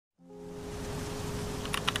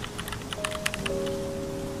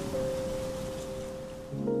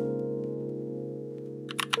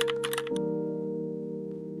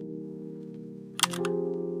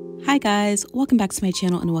Hi guys, welcome back to my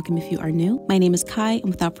channel and welcome if you are new. My name is Kai and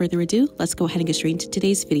without further ado, let's go ahead and get straight into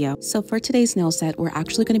today's video. So for today's nail set, we're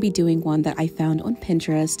actually going to be doing one that I found on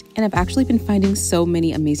Pinterest, and I've actually been finding so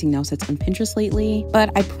many amazing nail sets on Pinterest lately,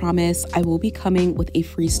 but I promise I will be coming with a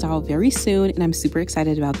freestyle very soon and I'm super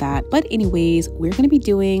excited about that. But anyways, we're going to be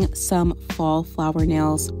doing some fall flower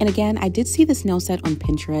nails. And again, I did see this nail set on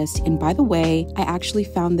Pinterest, and by the way, I actually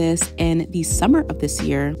found this in the summer of this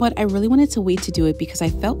year, but I really wanted to wait to do it because I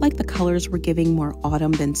felt like the colors were giving more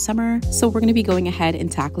autumn than summer. So we're going to be going ahead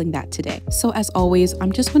and tackling that today. So as always,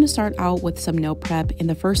 I'm just going to start out with some nail prep. And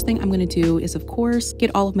the first thing I'm going to do is, of course,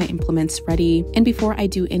 get all of my implements ready. And before I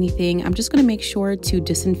do anything, I'm just going to make sure to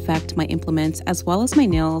disinfect my implements as well as my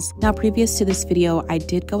nails. Now, previous to this video, I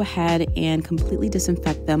did go ahead and completely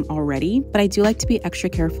disinfect them already, but I do like to be extra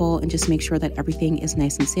careful and just make sure that everything is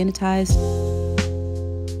nice and sanitized.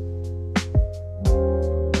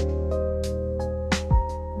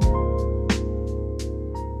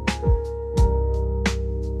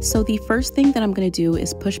 So the first thing that I'm going to do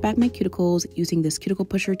is push back my cuticles using this cuticle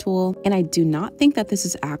pusher tool. And I do not think that this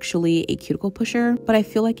is actually a cuticle pusher, but I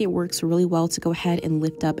feel like it works really well to go ahead and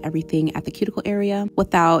lift up everything at the cuticle area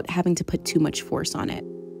without having to put too much force on it.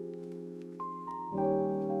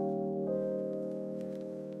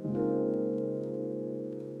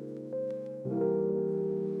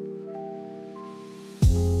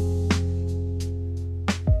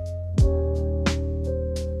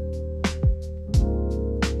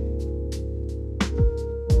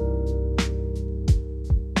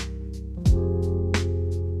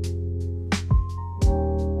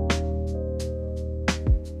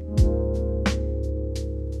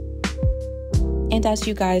 And as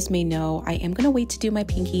you guys may know, I am going to wait to do my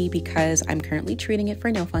pinky because I'm currently treating it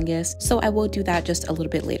for nail fungus, so I will do that just a little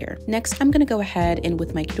bit later. Next, I'm going to go ahead and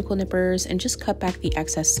with my cuticle nippers and just cut back the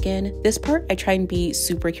excess skin. This part I try and be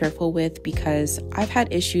super careful with because I've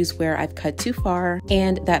had issues where I've cut too far,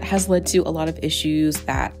 and that has led to a lot of issues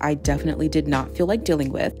that I definitely did not feel like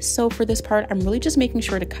dealing with. So for this part, I'm really just making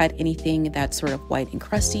sure to cut anything that's sort of white and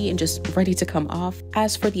crusty and just ready to come off.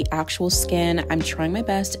 As for the actual skin, I'm trying my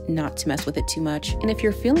best not to mess with it too much. And if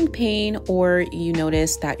you're feeling pain or you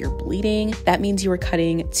notice that you're bleeding, that means you are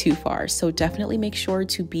cutting too far. So definitely make sure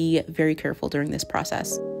to be very careful during this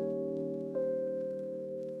process.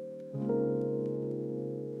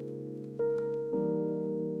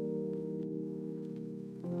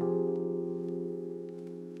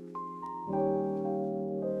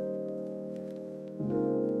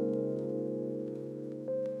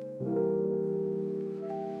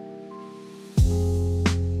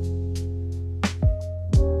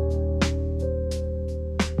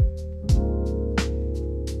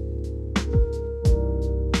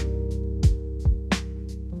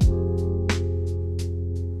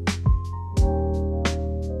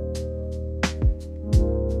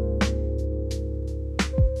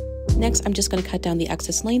 Next, I'm just going to cut down the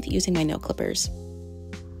excess length using my nail clippers.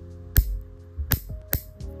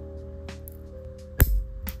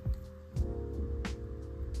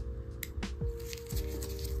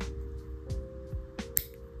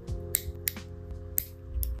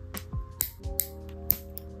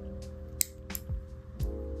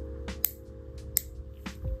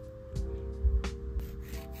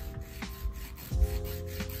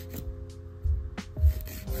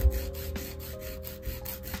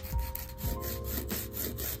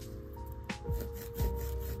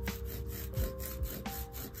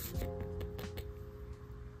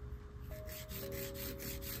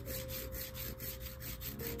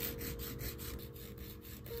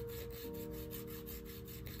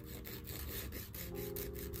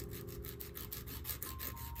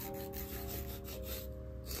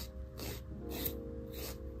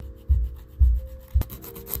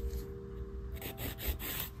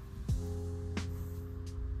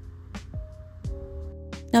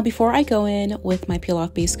 Now, before I go in with my peel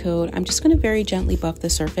off base coat, I'm just going to very gently buff the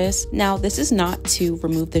surface. Now, this is not to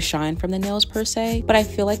remove the shine from the nails per se, but I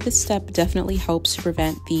feel like this step definitely helps to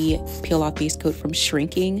prevent the peel off base coat from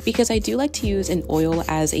shrinking because I do like to use an oil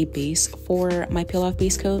as a base for my peel off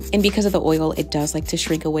base coat. And because of the oil, it does like to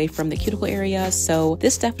shrink away from the cuticle area. So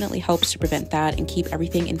this definitely helps to prevent that and keep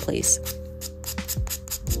everything in place.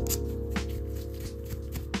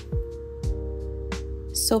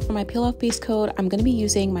 So for my peel off base coat, I'm going to be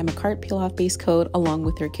using my Macart peel off base coat along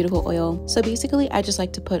with their cuticle oil. So basically I just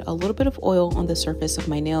like to put a little bit of oil on the surface of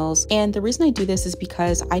my nails, and the reason I do this is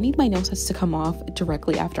because I need my nail sets to come off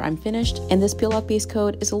directly after I'm finished, and this peel off base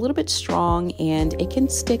coat is a little bit strong and it can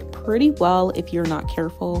stick pretty well if you're not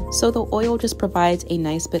careful. So the oil just provides a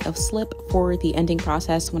nice bit of slip for the ending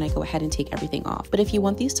process when I go ahead and take everything off. But if you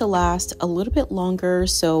want these to last a little bit longer,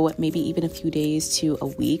 so maybe even a few days to a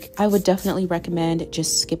week, I would definitely recommend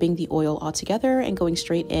just skipping the oil altogether and going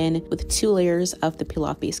straight in with 2 layers of the peel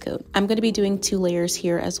off base coat. I'm going to be doing 2 layers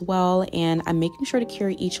here as well, and I'm making sure to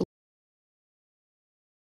cure each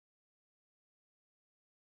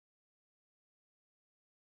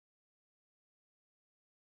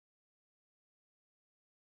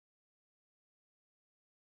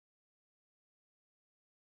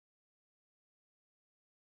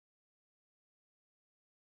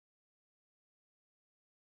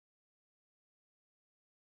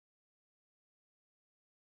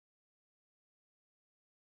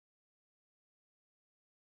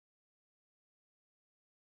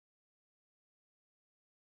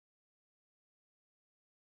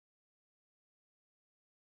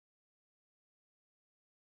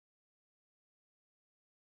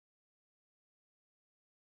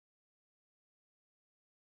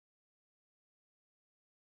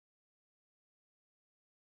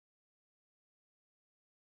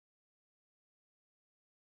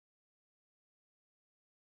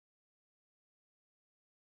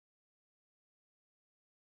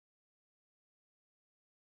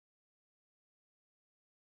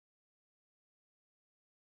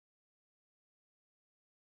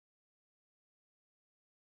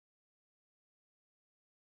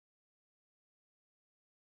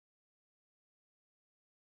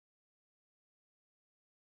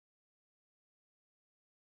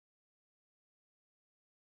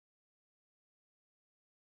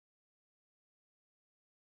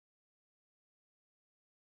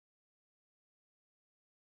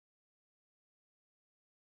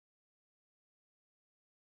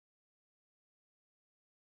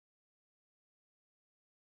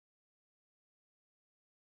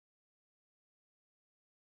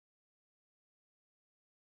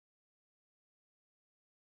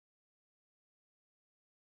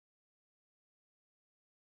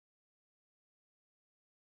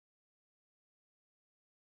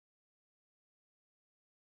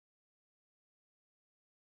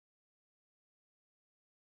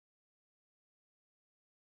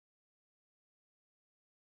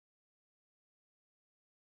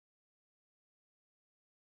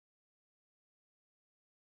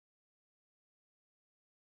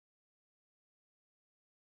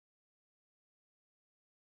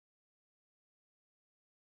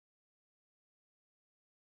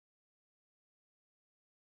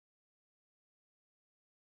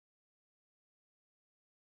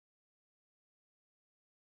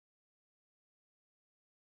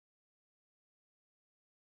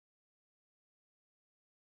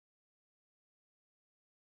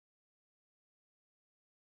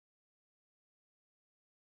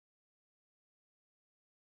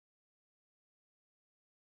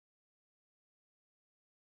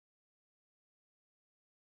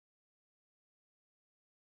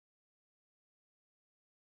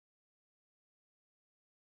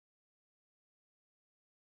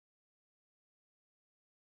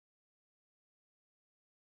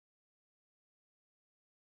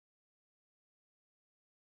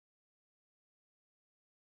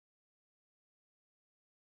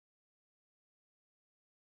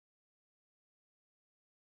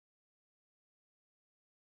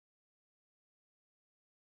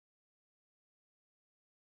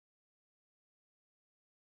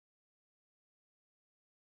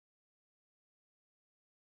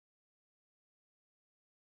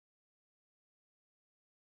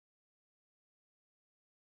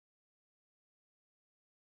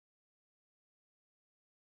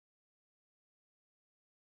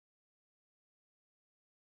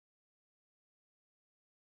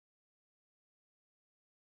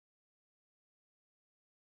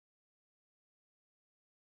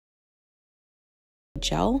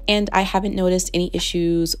gel, and I haven't noticed any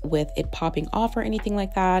issues with it popping off or anything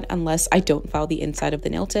like that unless I don't file the inside of the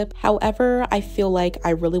nail tip. However, I feel like I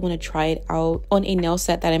really want to try it out on a nail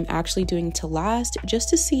set that I'm actually doing to last, just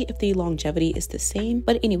to see if the longevity is the same.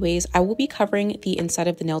 But anyways, I will be covering the inside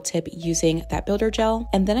of the nail tip using that builder gel,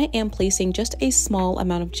 and then I am placing just a small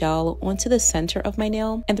amount of gel onto the center of my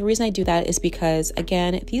nail. And the reason I do that is because,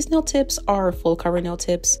 again, these nail tips are full cover nail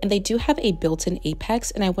tips and they do have a built-in apex,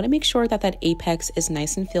 and I want to make sure that that apex is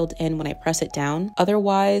nice and filled in when I press it down.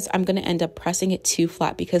 Otherwise, I'm going to end up pressing it too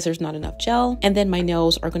flat because there's not enough gel, and then my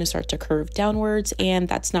nails are going to start to curve downwards, and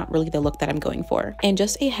that's not really the look that I'm going for. And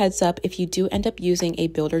just a heads up, if you do end up using a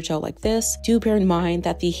builder gel like this, do bear in mind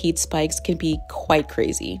that the heat spikes can be quite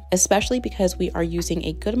crazy, especially because we are using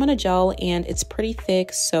a good amount of gel and it's pretty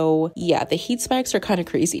thick. So yeah, the heat spikes are kind of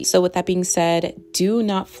crazy. So with that being said, do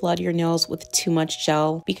not flood your nails with too much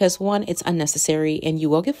gel because one, it's unnecessary and you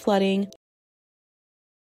will get flooding.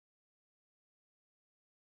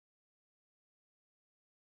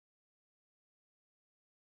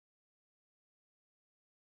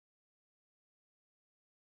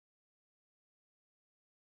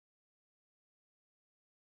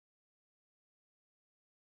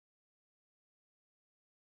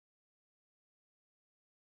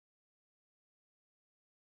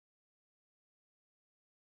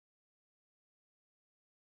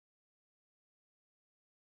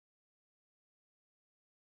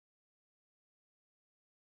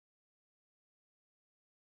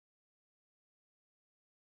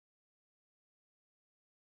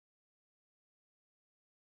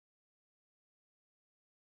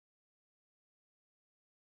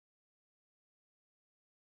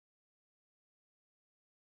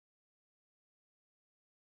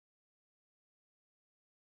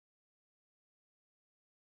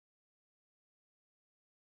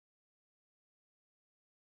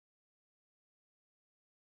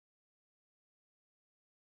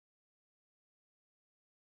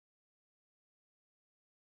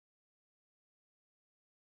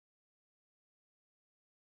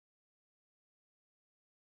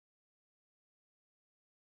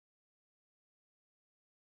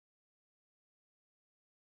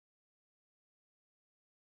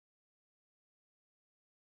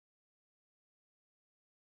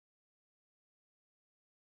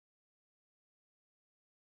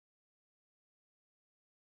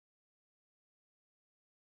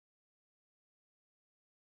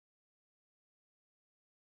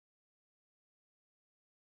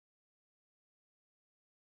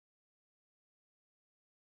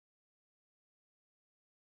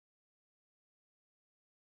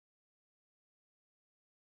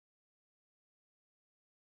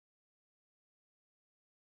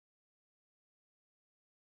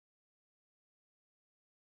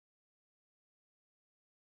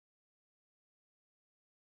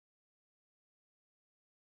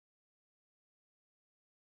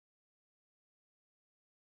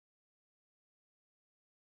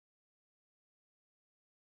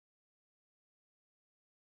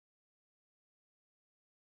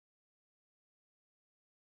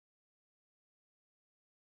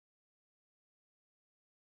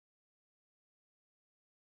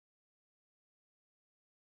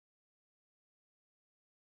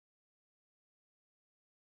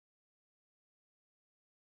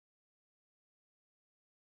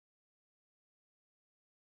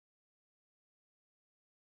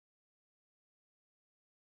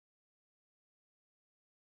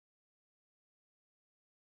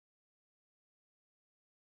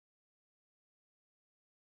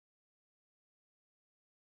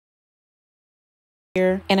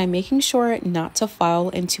 Here, and I'm making sure not to file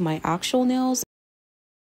into my actual nails.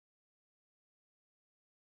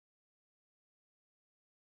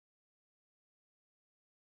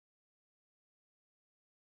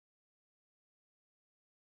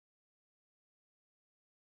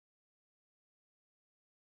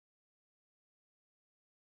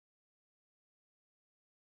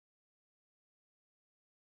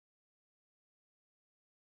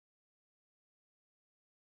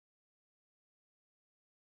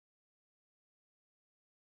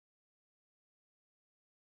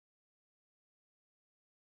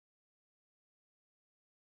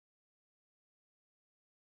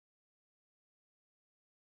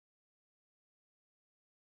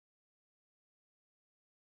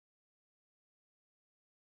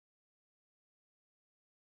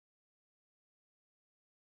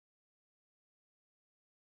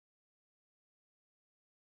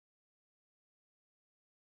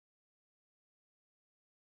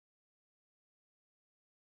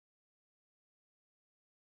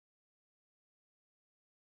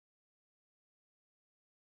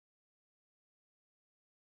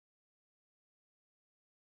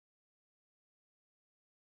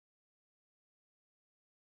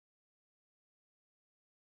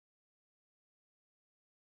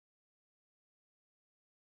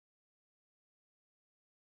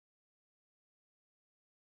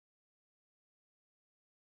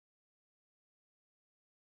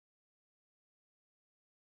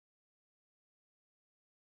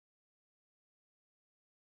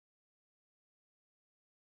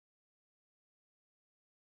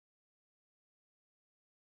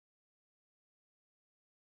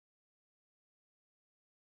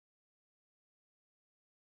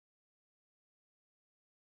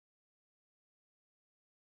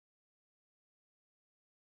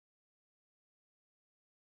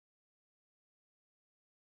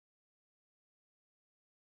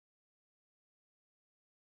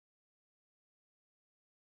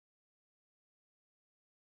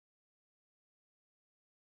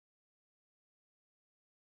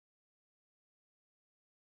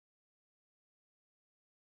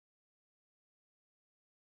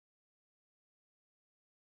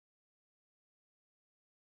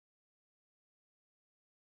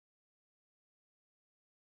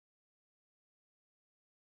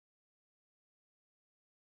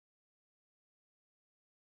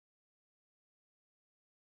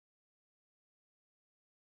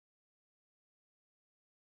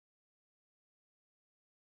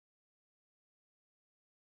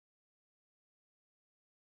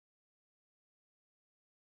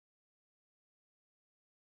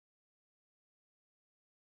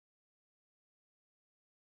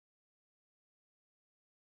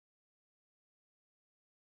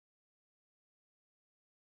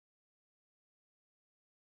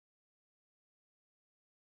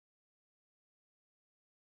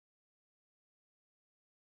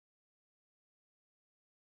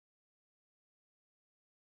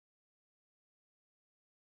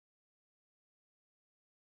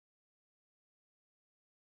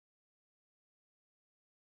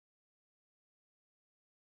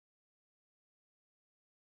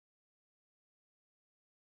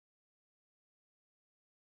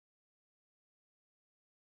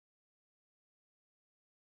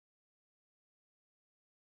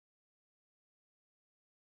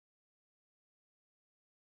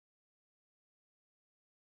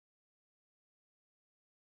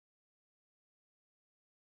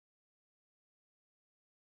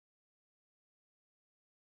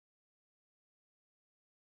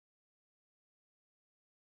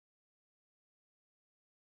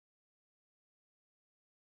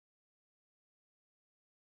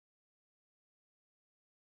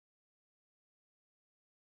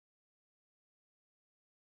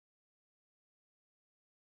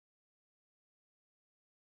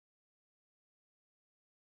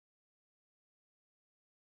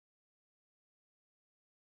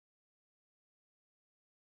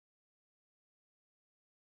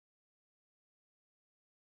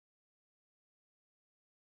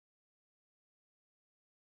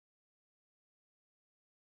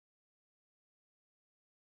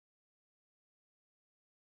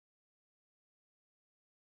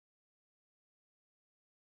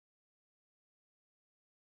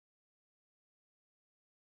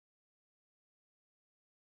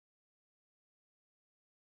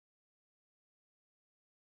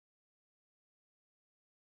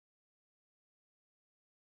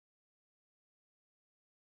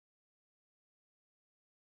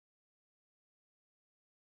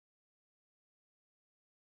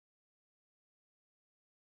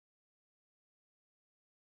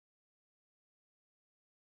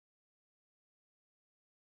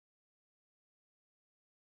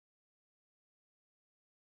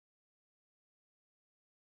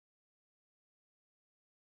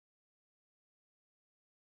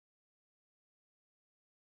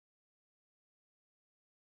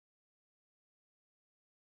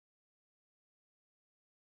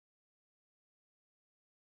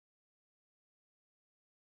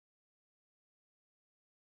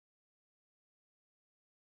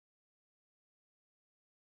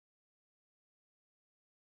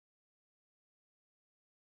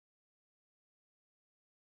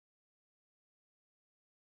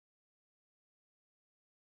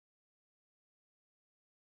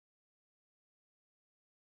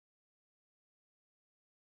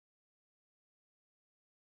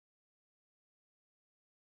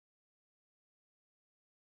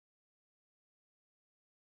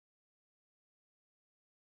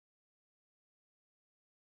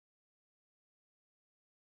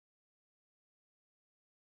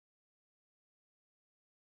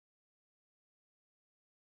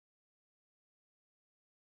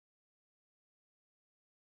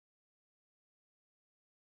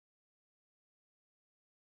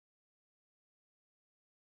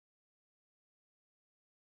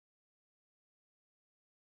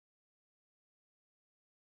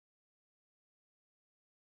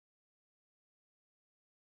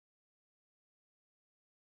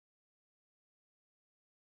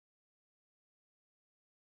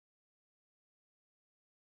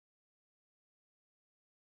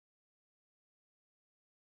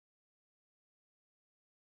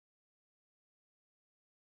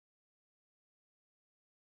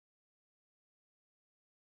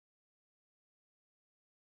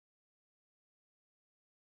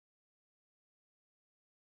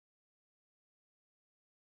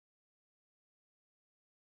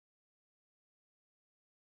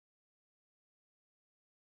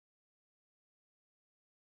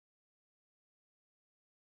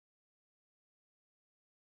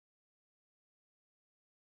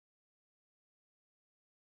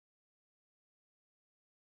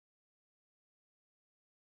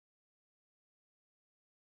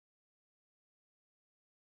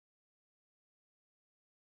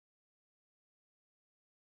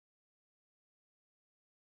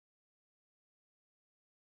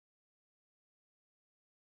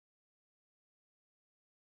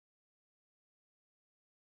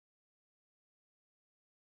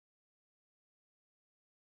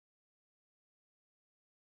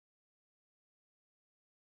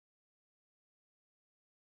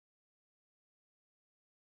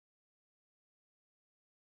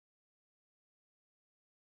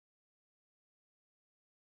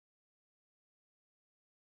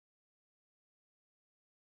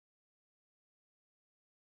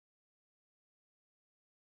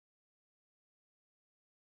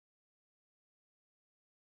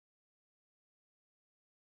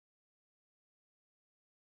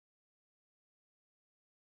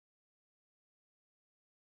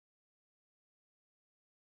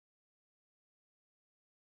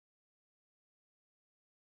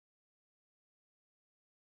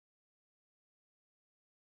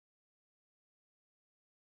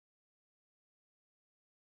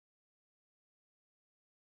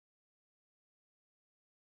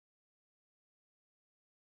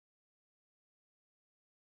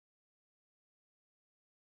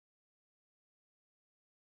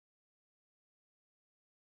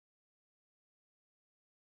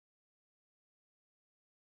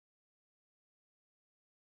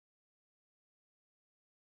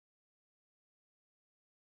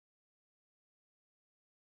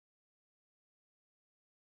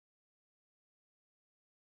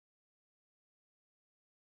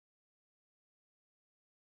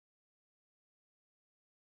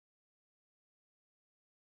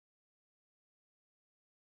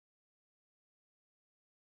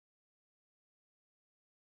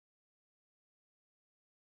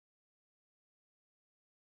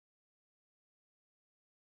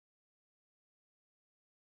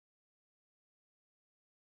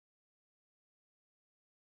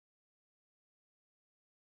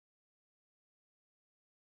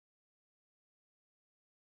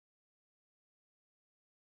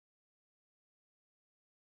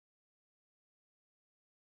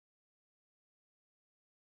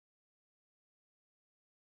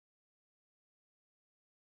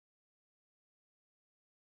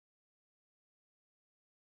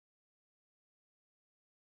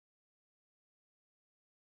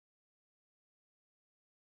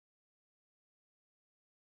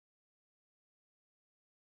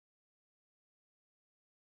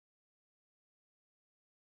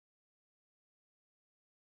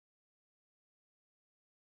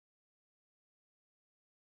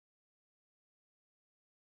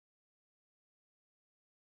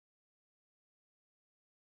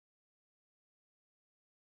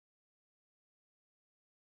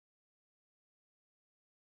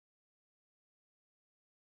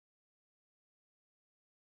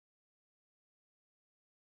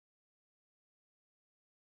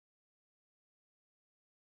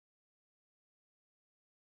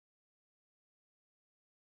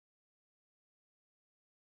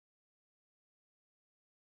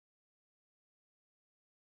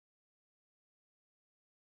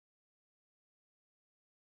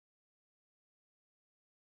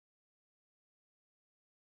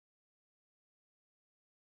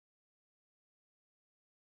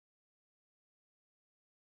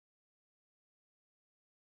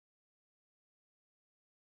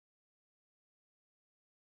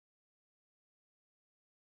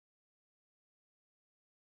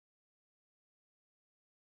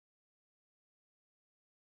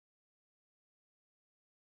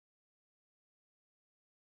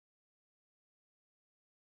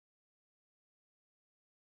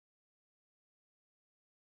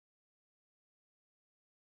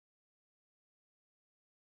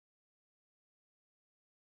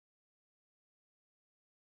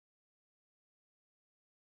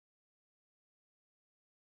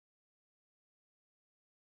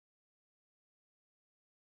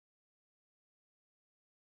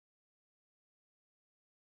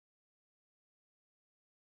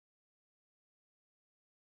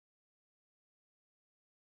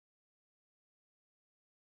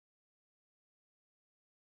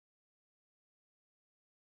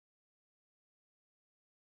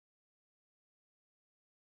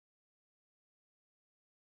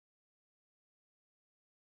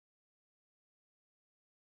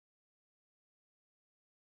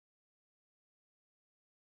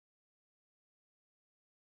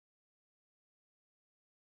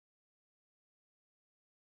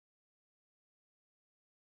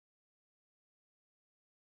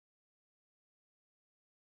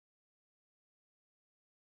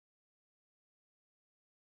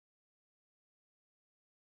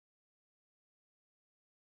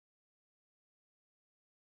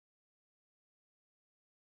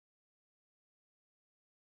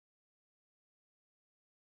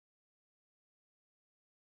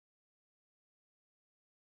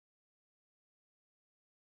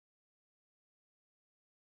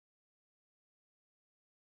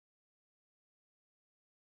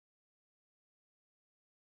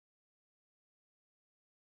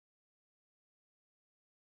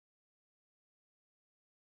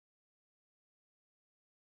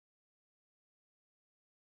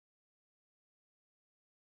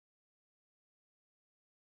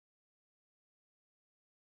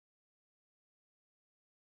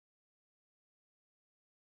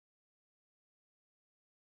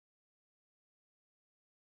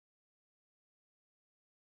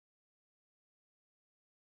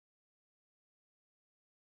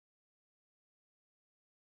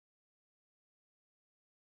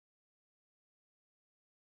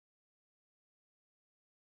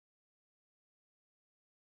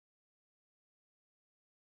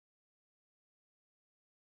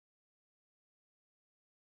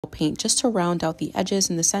 paint just to round out the edges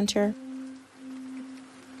in the center.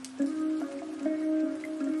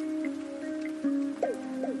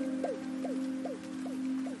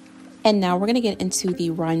 And now we're going to get into the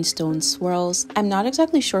rhinestone swirls. I'm not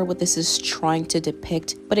exactly sure what this is trying to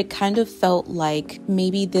depict, but it kind of felt like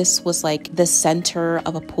maybe this was like the center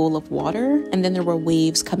of a pool of water, and then there were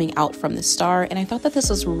waves coming out from the star. And I thought that this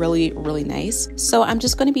was really, really nice. So I'm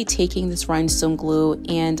just going to be taking this rhinestone glue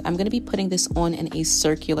and I'm going to be putting this on in a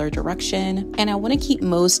circular direction. And I want to keep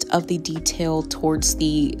most of the detail towards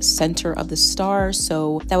the center of the star.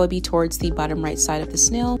 So that would be towards the bottom right side of the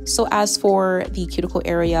snail. So as for the cuticle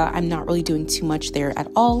area, I'm not really doing too much there at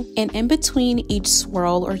all. And in between each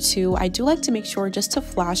swirl or two, I do like to make sure just to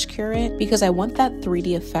flash cure it because I want that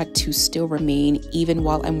 3D effect to still remain even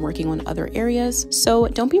while I'm working on other areas. So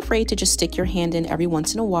don't be afraid to just stick your hand in every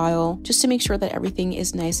once in a while just to make sure that everything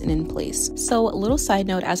is nice and in place. So a little side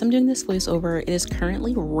note, as I'm doing this voiceover, it is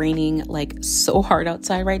currently raining like so hard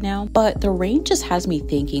outside right now, but the rain just has me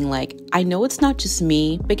thinking like, I know it's not just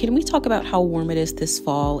me, but can we talk about how warm it is this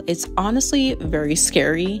fall? It's honestly very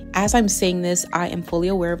scary. As I'm saying this, I am fully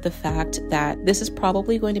aware of the fact that this is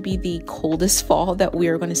probably going to be the coldest fall that we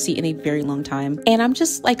are going to see in a very long time. And I'm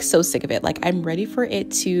just like so sick of it. Like I'm ready for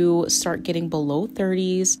it to start getting below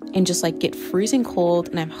 30s and just like get freezing cold.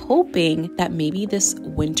 And I'm hoping that maybe this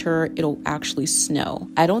winter it'll actually snow.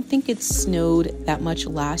 I don't think it snowed that much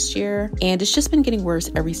last year and it's just been getting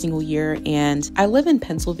worse every single year. And I live in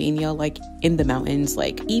Pennsylvania, like in the mountains,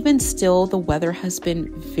 like even still the weather has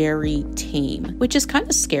been very tame, which is kind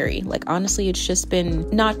of scary. Like honestly, it's just been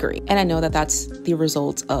not great. And I know that that's the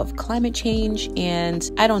result of climate change. And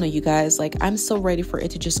I don't know, you guys, like I'm so ready for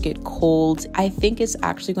it to just get cold. I think it's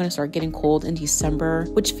actually going to start getting cold in December,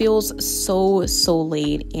 which feels so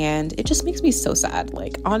late. And it just makes me so sad.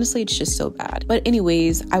 Like honestly, it's just so bad. But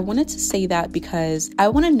anyways, I wanted to say that because I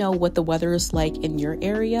want to know what the weather is like in your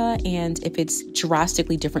area and if it's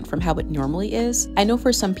drastically different from how it normally is. I know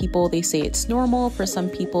for some people, they say it's normal. For some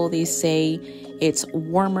people, they say it's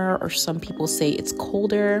warmer, or some people say it's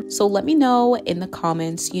colder. So let me know in the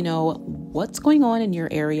comments, you know, what's going on in your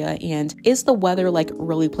area and is the weather like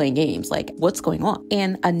really playing games? Like what's going on?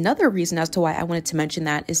 And another reason as to why I wanted to mention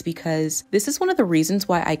that is because this is one of the reasons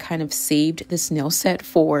why I kind of saved this nail set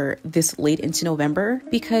for this late into November,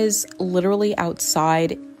 because literally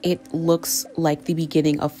outside it looks like the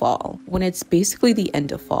beginning of fall when it's basically the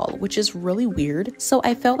end of fall, which is really weird. So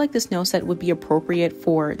I felt like this nail set would be appropriate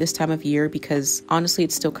for this time of year because honestly,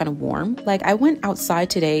 it's still kind of warm. Like I went outside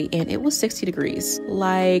today and it was 60 degrees.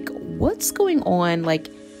 Like what's going on? Like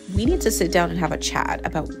we need to sit down and have a chat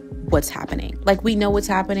about what's happening. Like we know what's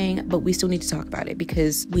happening, but we still need to talk about it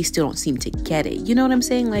because we still don't seem to get it. You know what I'm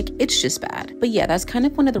saying? Like it's just bad. But yeah, that's kind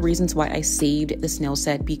of one of the reasons why I saved this nail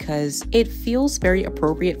set, because it feels very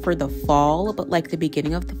appropriate for the fall, but like the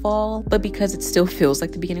beginning of the fall. But because it still feels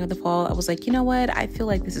like the beginning of the fall, I was like, you know what? I feel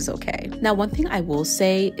like this is okay. Now, one thing I will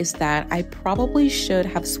say is that I probably should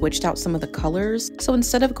have switched out some of the colors. So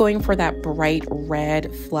instead of going for that bright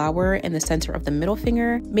red flower in the center of the middle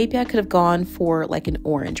finger, maybe I could have gone for like an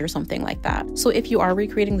orange or something like that. So if you are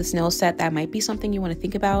recreating this nail set, that might be something you want to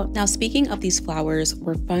think about. Now, speaking of these flowers,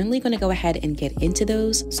 we're finally going to go ahead and get into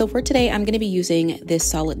those. So for today, I'm going to be using this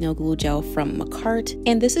solid nail glue gel from Macart,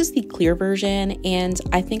 and this is the clear version. And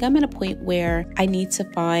I think I'm at a point where I need to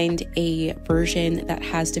find a version that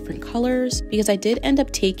has different colors, because I did end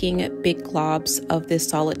up taking big globs of this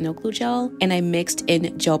solid nail glue gel and I mixed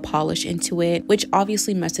in gel polish into it, which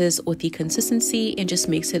obviously messes with the consistency and just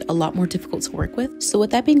makes it a lot more difficult to work with. So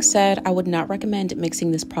with that being said, I would not recommend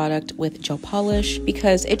mixing this product with gel polish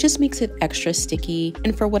because it just makes it extra sticky.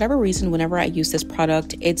 And for whatever reason, whenever I use this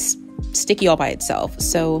product, it's sticky all by itself.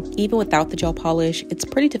 So even without the gel polish, it's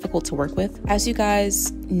pretty difficult to work with. As you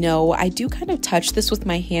guys know, I do kind of touch this with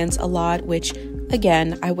my hands a lot, which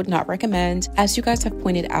again, I would not recommend. As you guys have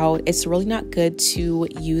pointed out, it's really not good to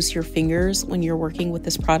use your fingers when you're working with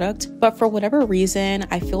this product. But for whatever reason,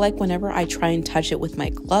 I feel like whenever I try and touch it with my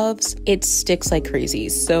gloves, it sticks like crazy.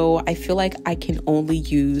 So I feel like I can only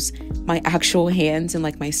use my actual hands and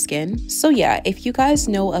like my skin. So yeah, if you guys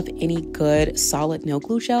know of any good solid nail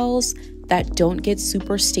glue gels that don't get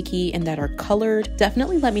super sticky and that are colored,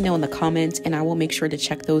 definitely let me know in the comments and I will make sure to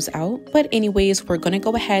check those out. But anyways, we're gonna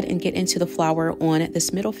go ahead and get into the flower on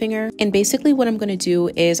this middle finger. And basically what I'm gonna do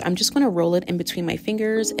is I'm just gonna roll it in between my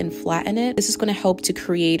fingers and flatten it. This is gonna help to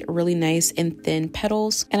create really nice and thin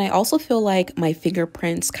petals. And I also feel like my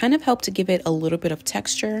fingerprints kind of help to give it a little bit of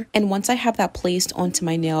texture. And once I have that placed onto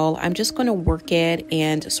my nail, I'm just gonna work it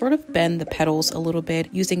and sort of bend the petals a little bit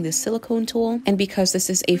using this silicone tool. And because this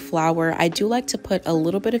is a flower, I do like to put a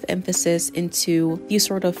little bit of emphasis into these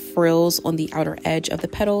sort of frills on the outer edge of the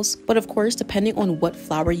petals. But of course, depending on what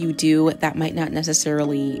flower you do, that might not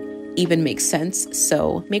necessarily even make sense.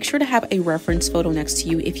 So make sure to have a reference photo next to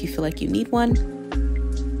you if you feel like you need one.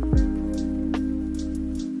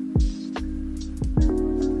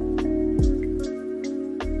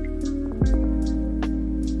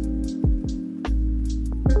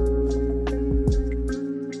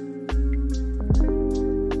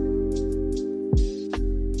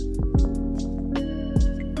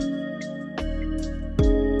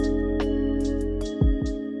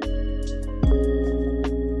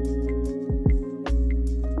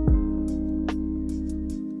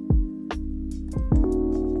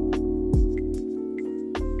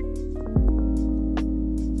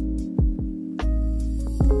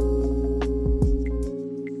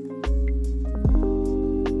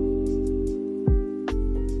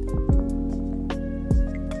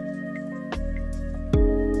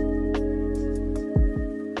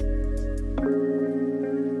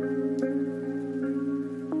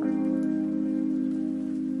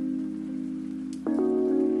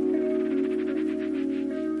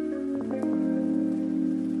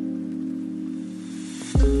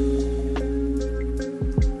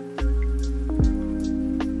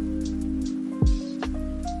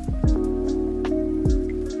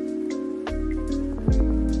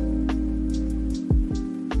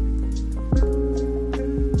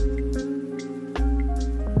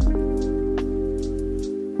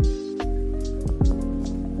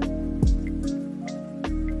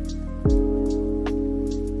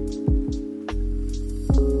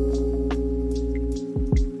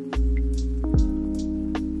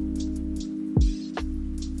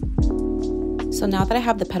 So now that I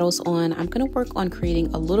have the petals on, I'm going to work on creating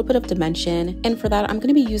a little bit of dimension. And for that, I'm going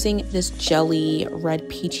to be using this jelly red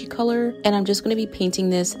peachy color. And I'm just going to be painting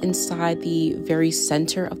this inside the very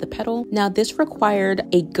center of the petal. Now this required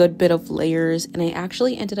a good bit of layers, and I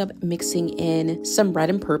actually ended up mixing in some red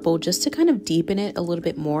and purple just to kind of deepen it a little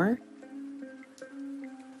bit more.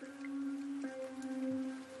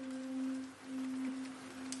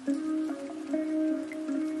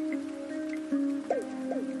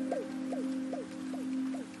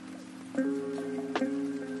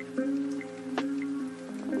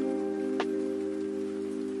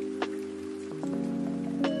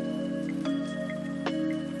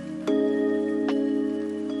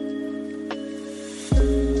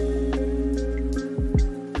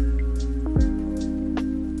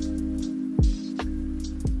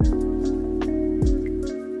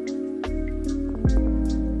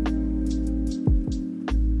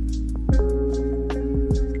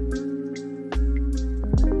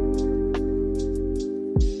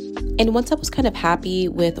 And once I was kind of happy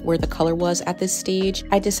with where the color was at this stage,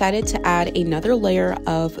 I decided to add another layer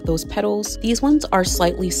of those petals. These ones are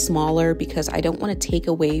slightly smaller because I don't want to take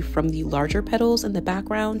away from the larger petals in the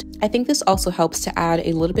background. I think this also helps to add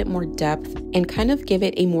a little bit more depth and kind of give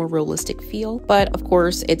it a more realistic feel. But of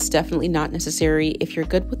course, it's definitely not necessary. If you're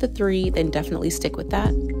good with the 3, then definitely stick with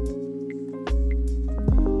that.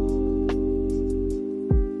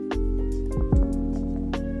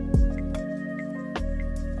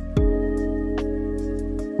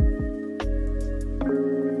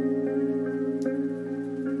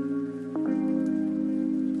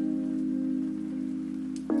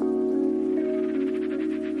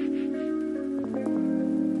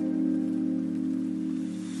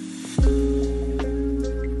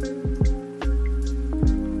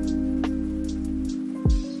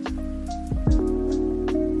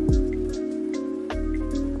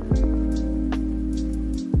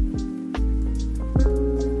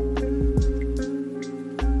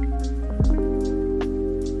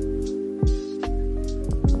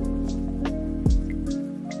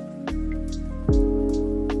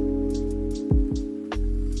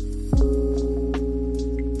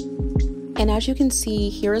 And as you can see,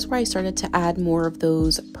 here is where I started to add more of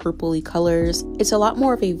those purpley colors. It's a lot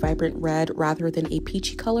more of a vibrant red rather than a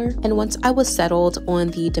peachy color. And once I was settled on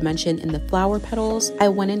the dimension in the flower petals, I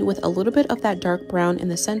went in with a little bit of that dark brown in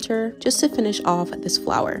the center just to finish off this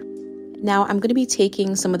flower. Now I'm going to be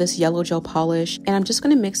taking some of this yellow gel polish and I'm just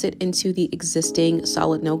going to mix it into the existing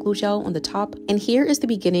solid nail glue gel on the top. And here is the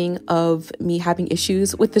beginning of me having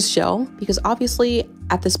issues with this gel because obviously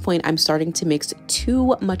at this point I'm starting to mix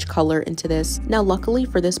too much color into this. Now luckily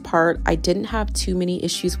for this part I didn't have too many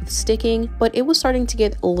issues with sticking, but it was starting to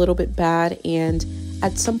get a little bit bad and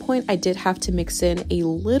At some point, I did have to mix in a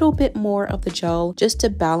little bit more of the gel just to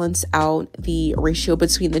balance out the ratio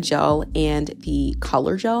between the gel and the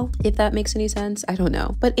color gel, if that makes any sense. I don't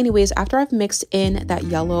know. But anyways, after I've mixed in that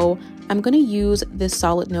yellow, I'm going to use this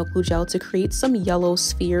solid nail glue gel to create some yellow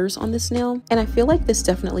spheres on this nail. And I feel like this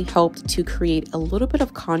definitely helped to create a little bit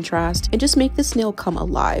of contrast and just make this nail come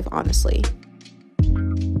alive, honestly.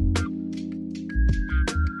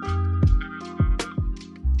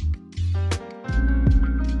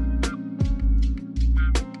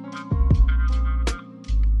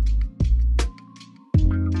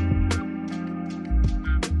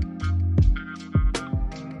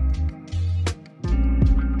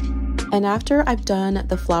 And after I've done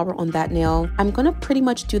the flower on that nail, I'm going to pretty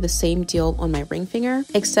much do the same deal on my ring finger,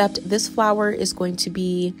 except this flower is going to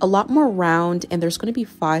be a lot more round and there's going to be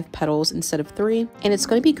 5 petals instead of 3. And it's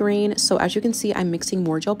going to be green. So as you can see, I'm mixing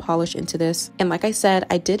more gel polish into this. And like I said,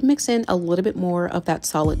 I did mix in a little bit more of that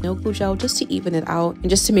solid nail glue gel just to even it out and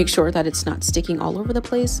just to make sure that it's not sticking all over the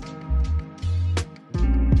place.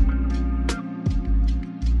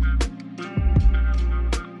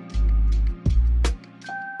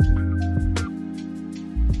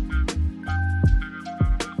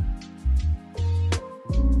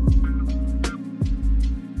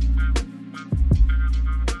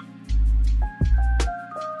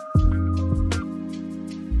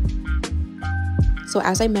 So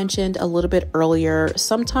as I mentioned a little bit earlier,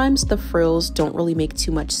 sometimes the frills don't really make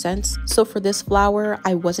too much sense. So for this flower,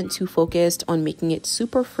 I wasn't too focused on making it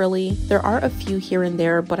super frilly. There are a few here and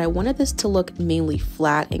there, but I wanted this to look mainly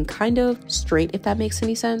flat and kind of straight, if that makes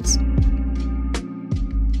any sense.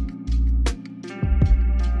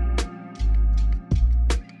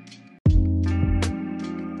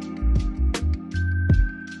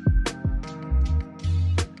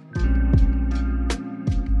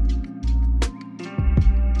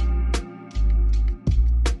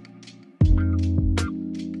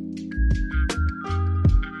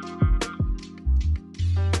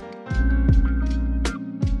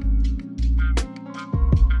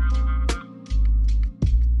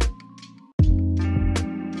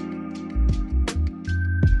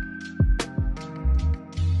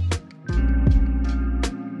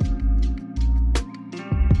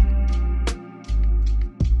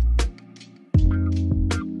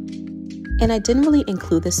 And I didn't really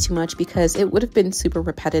include this too much because it would have been super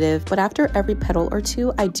repetitive, but after every petal or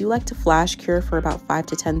two, I do like to flash cure for about 5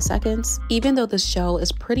 to 10 seconds. Even though this gel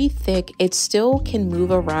is pretty thick, it still can move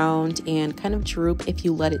around and kind of droop if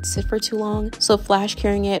you let it sit for too long. So flash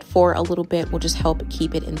curing it for a little bit will just help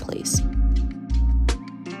keep it in place.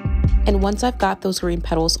 And once I've got those green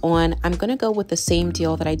petals on, I'm going to go with the same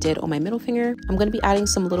deal that I did on my middle finger. I'm going to be adding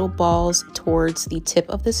some little balls towards the tip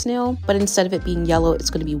of this nail, but instead of it being yellow, it's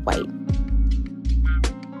going to be white.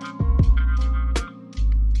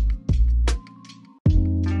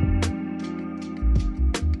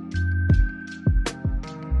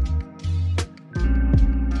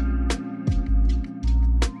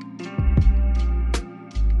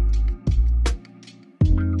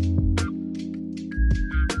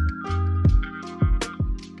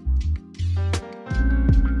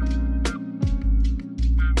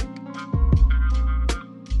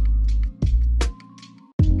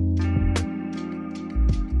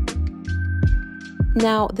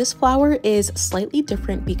 Now, this flower is slightly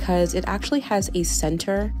different because it actually has a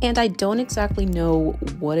center, and I don't exactly know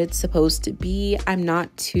what it's supposed to be. I'm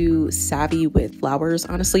not too savvy with flowers,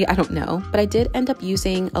 honestly, I don't know. But I did end up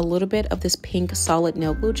using a little bit of this pink solid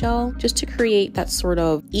nail glue gel just to create that sort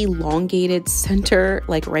of elongated center,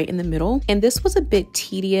 like right in the middle. And this was a bit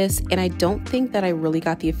tedious, and I don't think that I really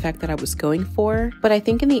got the effect that I was going for. But I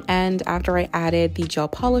think in the end, after I added the gel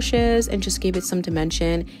polishes and just gave it some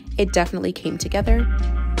dimension, it definitely came together.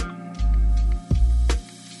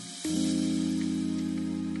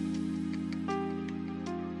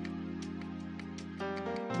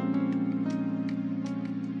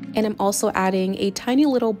 And I'm also adding a tiny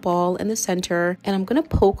little ball in the center, and I'm gonna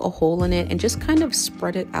poke a hole in it and just kind of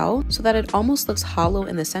spread it out so that it almost looks hollow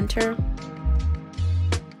in the center.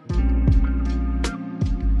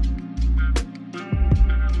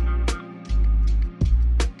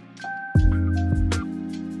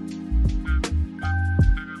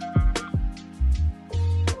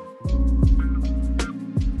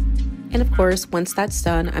 And of course, once that's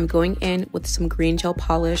done, I'm going in with some green gel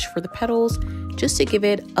polish for the petals just to give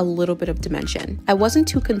it a little bit of dimension. I wasn't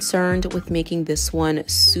too concerned with making this one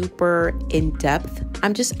super in-depth.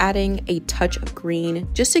 I'm just adding a touch of green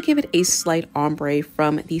just to give it a slight ombre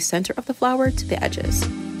from the center of the flower to the edges.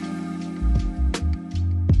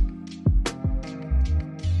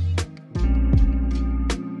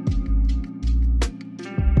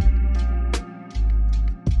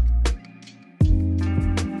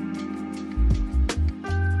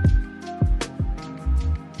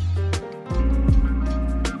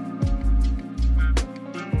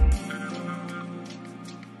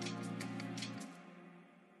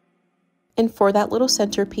 And for that little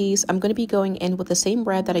centerpiece, I'm going to be going in with the same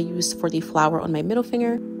red that I used for the flower on my middle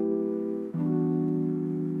finger.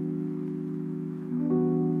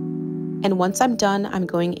 And once I'm done, I'm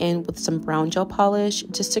going in with some brown gel polish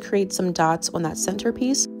just to create some dots on that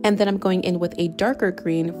centerpiece. And then I'm going in with a darker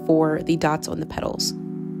green for the dots on the petals.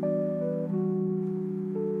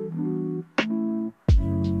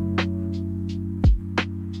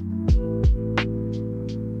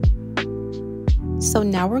 So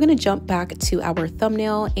now we're going to jump back to our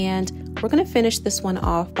thumbnail and we're going to finish this one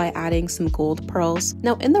off by adding some gold pearls.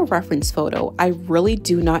 Now in the reference photo, I really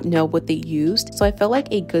do not know what they used. So I felt like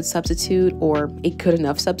a good substitute or a good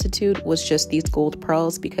enough substitute was just these gold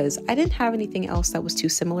pearls because I didn't have anything else that was too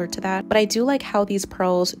similar to that. But I do like how these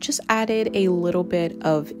pearls just added a little bit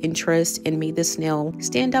of interest and made this nail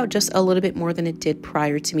stand out just a little bit more than it did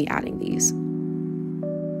prior to me adding these.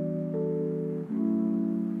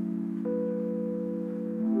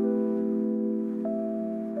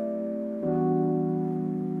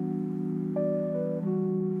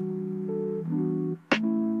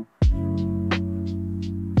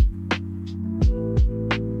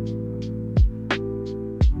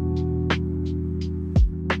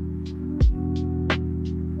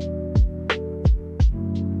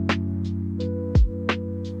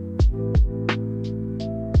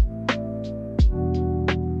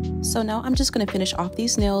 So now I'm just going to finish off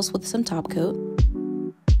these nails with some top coat.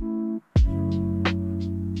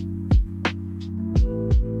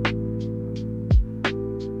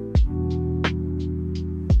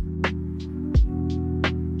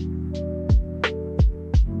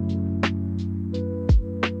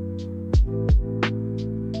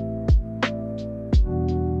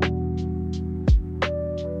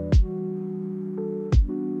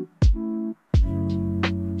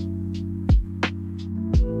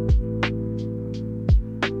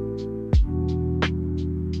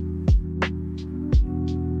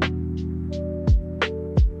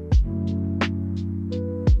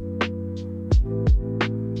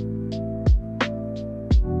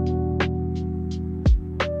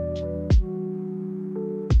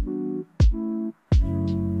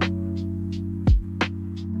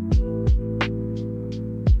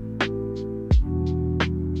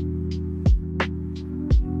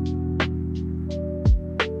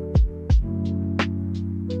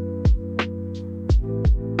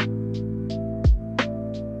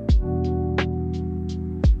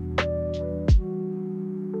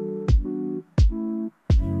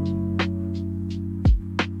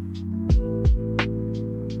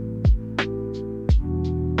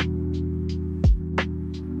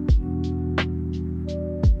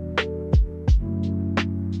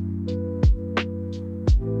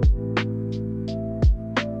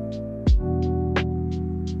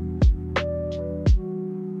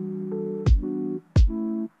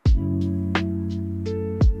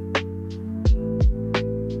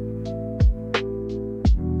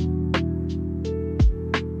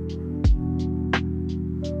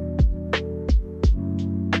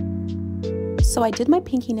 So I did my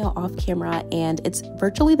pinky nail off camera and it's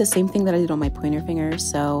virtually the same thing that I did on my pointer finger.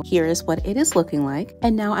 So here is what it is looking like.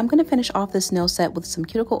 And now I'm going to finish off this nail set with some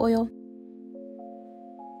cuticle oil.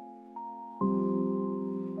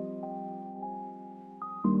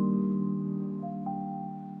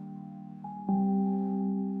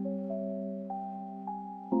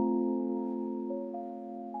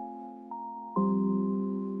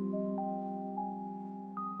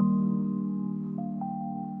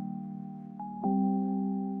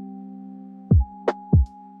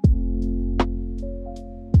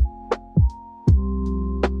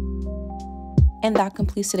 And that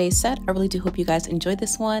completes today's set. I really do hope you guys enjoyed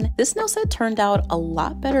this one. This nail set turned out a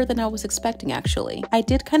lot better than I was expecting, actually. I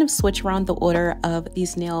did kind of switch around the order of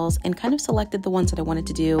these nails and kind of selected the ones that I wanted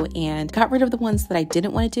to do and got rid of the ones that I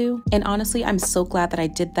didn't want to do. And honestly, I'm so glad that I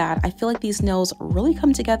did that. I feel like these nails really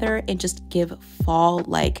come together and just give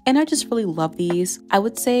fall-like, and I just really love these. I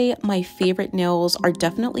would say my favorite nails are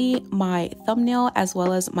definitely my thumbnail as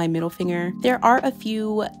well as my middle finger. There are a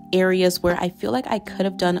few areas where I feel like I could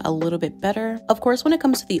have done a little bit better. Of course, when it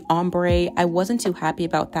comes to the ombre, I wasn't too happy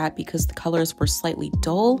about that because the colors were slightly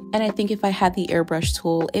dull. And I think if I had the airbrush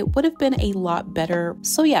tool, it would have been a lot better.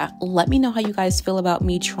 So yeah, let me know how you guys feel about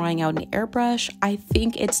me trying out an airbrush. I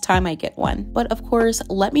think it's time I get one. But of course,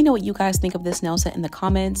 let me know what you guys think of this nail set in the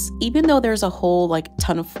comments. Even though there's a whole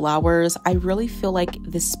ton of flowers, I really feel like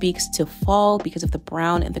this speaks to fall because of the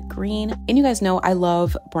brown and the green. And you guys know I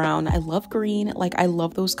love brown, I love green, I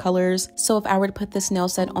love those colors. So if I were to put this nail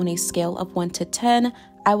set on a scale of 1 to 10,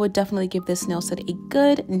 I would definitely give this nail set a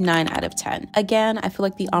good 9 out of 10. Again, I feel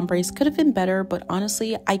like the ombres could have been better, but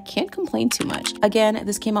honestly, I can't complain too much. Again,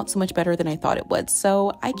 this came out so much better than I thought it would,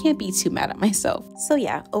 so I can't be too mad at myself. So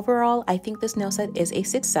yeah, overall, I think this nail set is a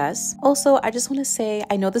success. Also, I just want to say,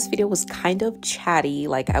 I know this video was kind of chatty,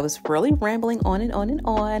 like I was really rambling on and on and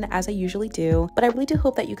on as I usually do, but I really do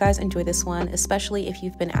hope that you guys enjoy this one, especially if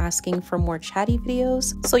you've been asking for more chatty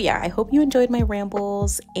videos. So yeah, I hope you enjoyed my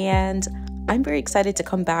rambles, and I'm very excited to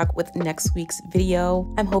come back with next week's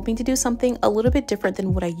video. I'm hoping to do something a little bit different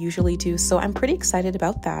than what I usually do, so I'm pretty excited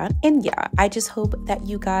about that. And yeah, I just hope that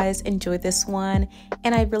you guys enjoyed this one,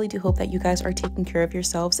 and I really do hope that you guys are taking care of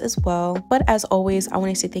yourselves as well. But as always, I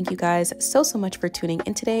want to say thank you guys so much for tuning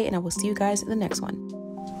in today, and I will see you guys in the next one.